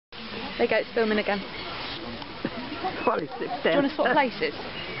There you go, it's filming again. Well, it's Do you want to swap places?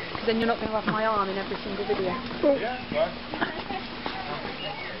 Because then you're not going to have my arm in every single video. Oh. Yeah, right.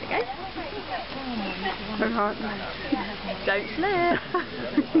 There you go. Alright. Don't slip.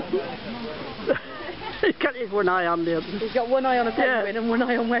 He's got his one eye on the other. He's got one eye on a penguin and one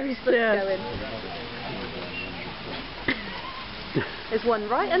eye on where his foot's going. There's one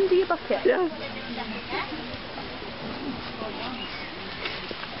right under your bucket. Yeah.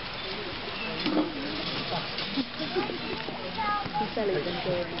 Sally's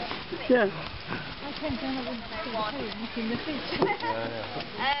enjoying it. Yeah. I came down and went to the home looking the fish.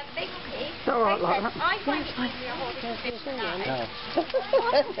 Basically, Alright like that. I find it easier holding fish than that. To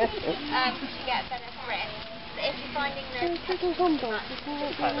get better grip. But if you're finding the Humboldt, you can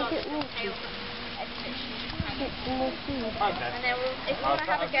make it a bit more food. And then if you want to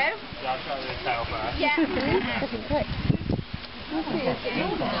have a go. Yeah, I'll try with the tail first. Yeah.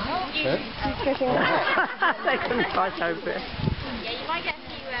 They couldn't fight over it. Yeah, you might get a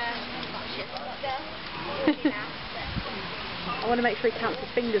few shit. I want to make sure he counts his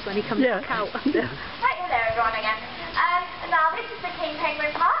fingers when he comes back out. Yeah. Right, hello everyone again. Now this is the king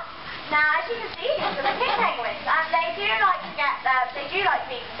penguin part. Now as you can see, these are the king penguins, and they do like to get, they do like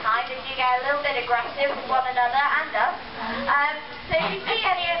being kind. They do get a little bit aggressive with one another and us. So if you see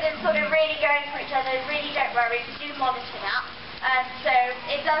any of them sort of really going for each other, really don't worry, we do monitor that. So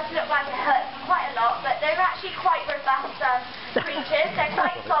it does look like it hurts them quite a lot, but they're actually quite robust creatures. They're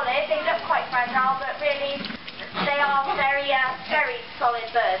quite solid. They look quite fragile, but really they are very, very solid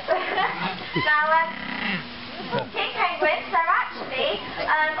birds. Now, king penguins, they're actually,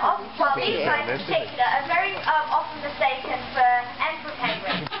 well, these guys in particular are very often mistaken for emperor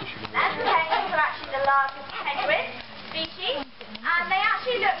penguins. Emperor penguins are actually the largest penguin species, and they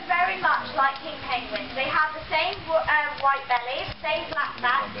actually look very much like king penguins. They have the same white belly, the same black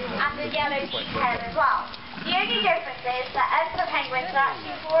back, and the yellow cheek hair as well. The only difference is that emperor penguins are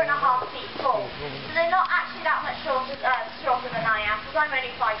actually 4.5 feet tall, so they're not actually that much shorter than I am, because I'm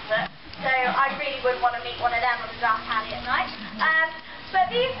only 5 foot, so I really would want to meet one of them on the dark alley at night. But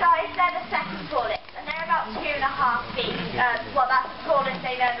these guys, they're the second tallest, and they're about 2.5 feet. Well, that's the tallest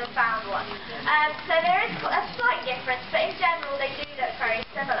they've ever found one. So there is a slight difference, but in general they do look very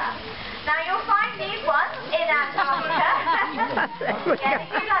similar. Now you'll find these ones in Antarctica. Yeah,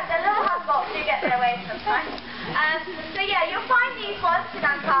 they do like the little Humboldt do get their way sometimes. So yeah, you'll find these ones in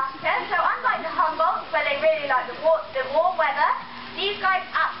Antarctica. So unlike the Humboldts, where they really like the warm weather, these guys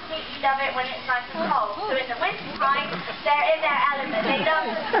absolutely love it when it's nice and cold. So in the winter time, they're in their element. They love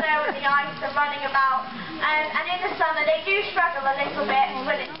the snow and the ice and running about. And in the summer, they do struggle a little bit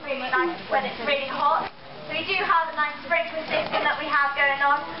when it's really nice, when it's really hot. So we do have a nice sprinkler system that we have going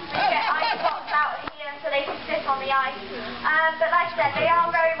on. We get ice blocks out here so they can sit on the ice. But like I said, they are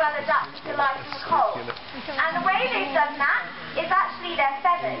very well adapted to life in the cold. And the way they've done that is actually their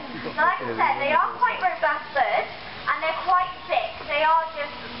feathers. Now, like I said, they are quite robust birds, and they're quite thick. They are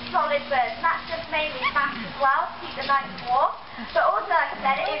just solid birds, and that's just mainly fat as well to keep them nice and warm. But also, like I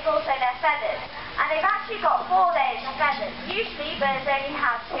said, it is also their feathers. And they've actually got 4 layers of feathers. Usually birds only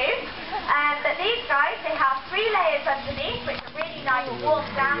have 2, but these guys, they have 3 layers underneath, which are really nice warm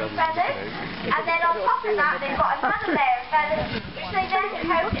downy feathers. And then on top of that, they've got another layer of feathers, which they then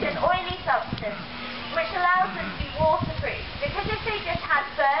coat in an oily substance, which allows them to be waterproof. Because if they just had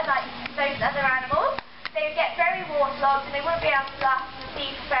fur like those other animals, they would get very waterlogged and they wouldn't be able to last in the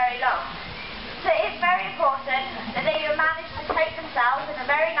sea for very long. So it's very important that they manage to coat themselves in a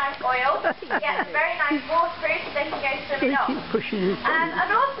very nice oil, get them very nice waterproof so they can go swimming off. And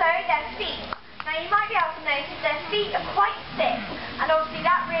also their feet. Now you might be able to notice their feet are quite thick, and obviously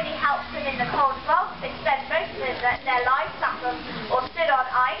that really helps them in the cold as well, because they spend most of their lives sat on or stood on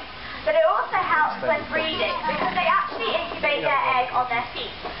ice. But it also helps when breeding, because they actually incubate their egg on their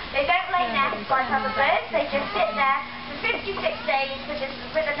feet. They don't lay nests like other birds, they just sit there for 56 days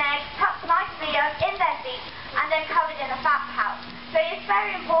with an egg tucked nicely in their feet and then covered in a fat pouch. So it's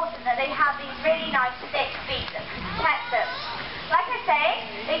very important that they have these really nice thick feet that protect them. Like I say,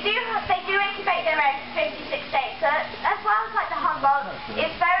 they do incubate their eggs for 56 days. So as well as like the Humboldt,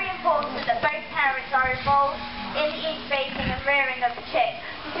 it's very important that both parents are involved in the incubating and rearing of the chick.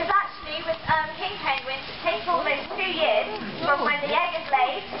 Because actually with king penguins, it takes almost 2 years from when the egg is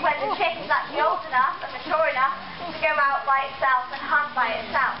laid to when the chick is actually old enough and mature enough to go out by itself and hunt by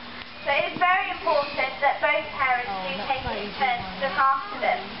itself. So it's very important that both parents do take it in turns to look after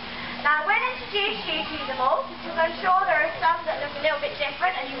them. Now I won't introduce you to them all, because I'm sure there are some that look a little bit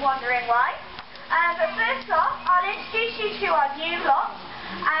different and you're wondering why. But first off, I'll introduce you to our new lot.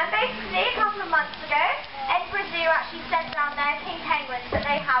 Basically, a couple of months ago, Edinburgh Zoo actually sent down their king penguins that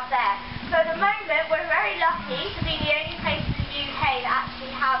they have there.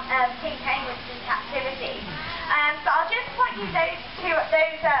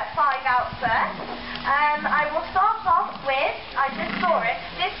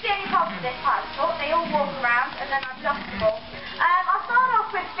 walk around, and then I've lost them all. I'll start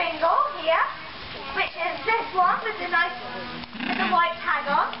off with Fingal here, which is this one with the nice white tag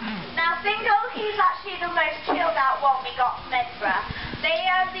on. Now Fingal, he's actually the most chilled out one we got from Edinburgh.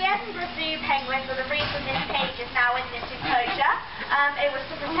 The Edinburgh Zoo penguins are the reason this cage is now in this enclosure. It was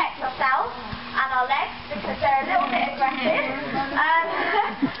to protect ourselves and our legs because they're a little bit aggressive.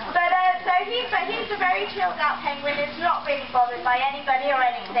 But he's a very chilled out penguin. He's not really bothered by anybody or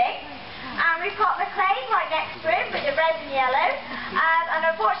anything. And we've got McLean right next to him with the red and yellow. And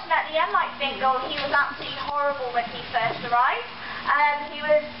unfortunately, unlike Fingal, he was absolutely horrible when he first arrived.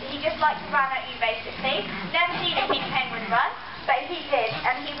 He just liked to run at you basically. Never seen a king penguin run, but he did.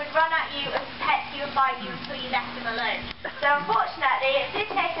 And he would run at you and pet you and bite you until you left him alone. So unfortunately, it did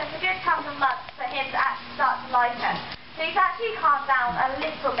take us a good couple of months for him to actually start to like us. So he's actually calmed down a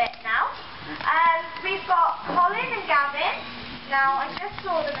little bit now. We've got Colin and Gavin. Now, I just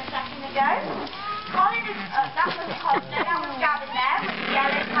saw them a second ago. Colin is, that was Colin, no, that was Gavin there with the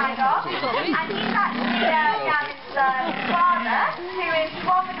yellow tag on. And he's actually Gavin's father, who is the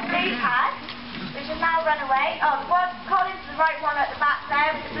one with the blue tag, which has now run away. Colin's the right one at the back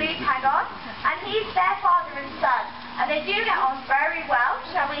there with the blue tag on. And he's their father and son. And they do get on very well,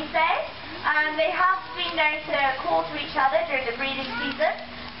 shall we say. They have been known to call to each other during the breeding season.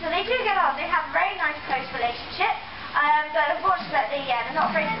 So they do get on. They have a very nice close relationship. But unfortunately, yeah, they're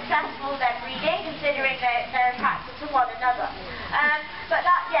not very successful their breeding, considering they're attracted to one another. But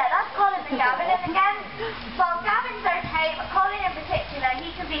that's Colin and Gavin. And again, well, Gavin's okay, but Colin in particular,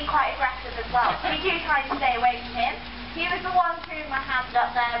 he can be quite aggressive as well. So we do try to stay away from him. He was the one threw my hand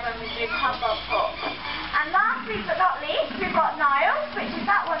up there when we did Humboldt talk. And lastly but not least, we've got Niles, which is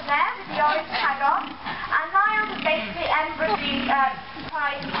that one there with the orange tag on. And Niles is basically Edinburgh Zoo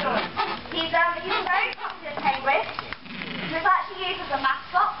pride and joy. He's a very popular penguin. He was actually used as a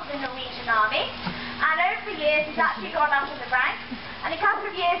mascot for the Norwegian army. And over the years, he's actually gone up in the ranks. And a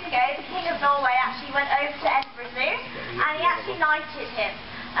couple of years ago, the King of Norway actually went over to Edinburgh Zoo, and he actually knighted him.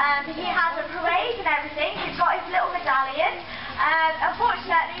 He has a parade and everything. He's got his little medallion.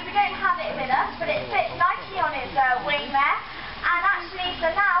 Unfortunately, we don't have it with us, but it fits nicely on his wing there. And actually, so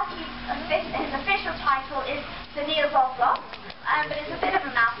now his official title is the Niels Osloff. But it's a bit of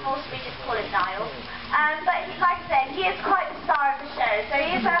a mouthful, so we just call it Niles. But like I said, he is quite the star of the show. So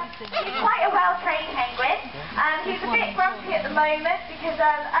he's quite a well-trained penguin. He's a bit grumpy at the moment because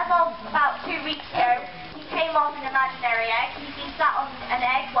as of about 2 weeks ago, he came off an imaginary egg. He's been sat on an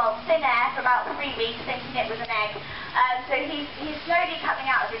egg, well, thin air for about 3 weeks, thinking it was an egg. So he's slowly coming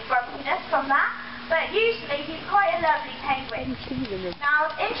out of his grumpiness from that. But usually he's quite a lovely penguin.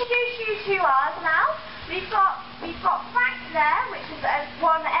 Now, I'll introduce you to ours now. We've got Frank there, which is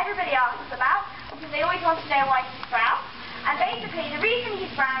one that everybody asks about, because they always want to know why he's brown. And basically, the reason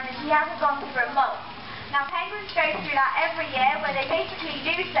he's brown is he hasn't gone through a molt. Now, penguins go through that every year, where they basically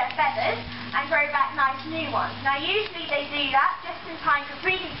lose their feathers and grow back nice new ones. Now, usually they do that just in time for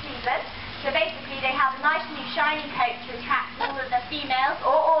breeding season. So basically, they have a nice new shiny coat to attract all of the females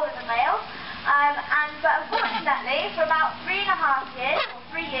or all of the males. But unfortunately, for about 3.5 years, or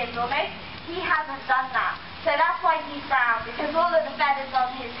 3 years almost, he hasn't done that. So that's why he's brown, because all of the feathers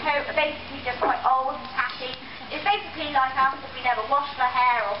on his coat are basically just quite old and tatty. It's basically like us if we never washed our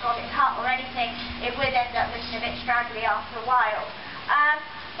hair or got it cut or anything, it would end up looking a bit straggly after a while.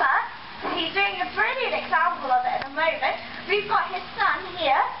 But he's doing a brilliant example of it at the moment. We've got his son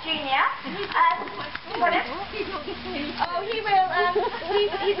here, Junior. He will.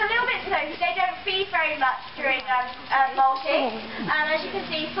 He's a little bit slow. They don't feed very much during molting. As you can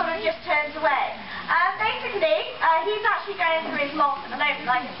see, he sort of just turns away. Basically, he's actually going through his molt at the moment.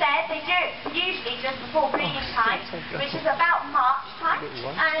 Like I said, they do it usually just before breeding time, which is about March time.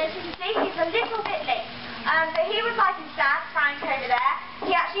 And as you can see, he's a little bit late. But he was like his dad, Frank, over there.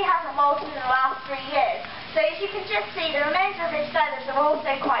 He actually hasn't molted in the last 3 years. So as you can just see, the remainder of his feathers are also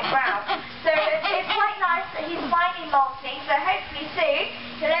quite brown. So it's quite nice that he's finally molting. So hopefully soon,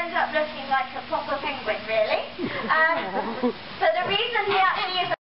 he'll end up looking like a proper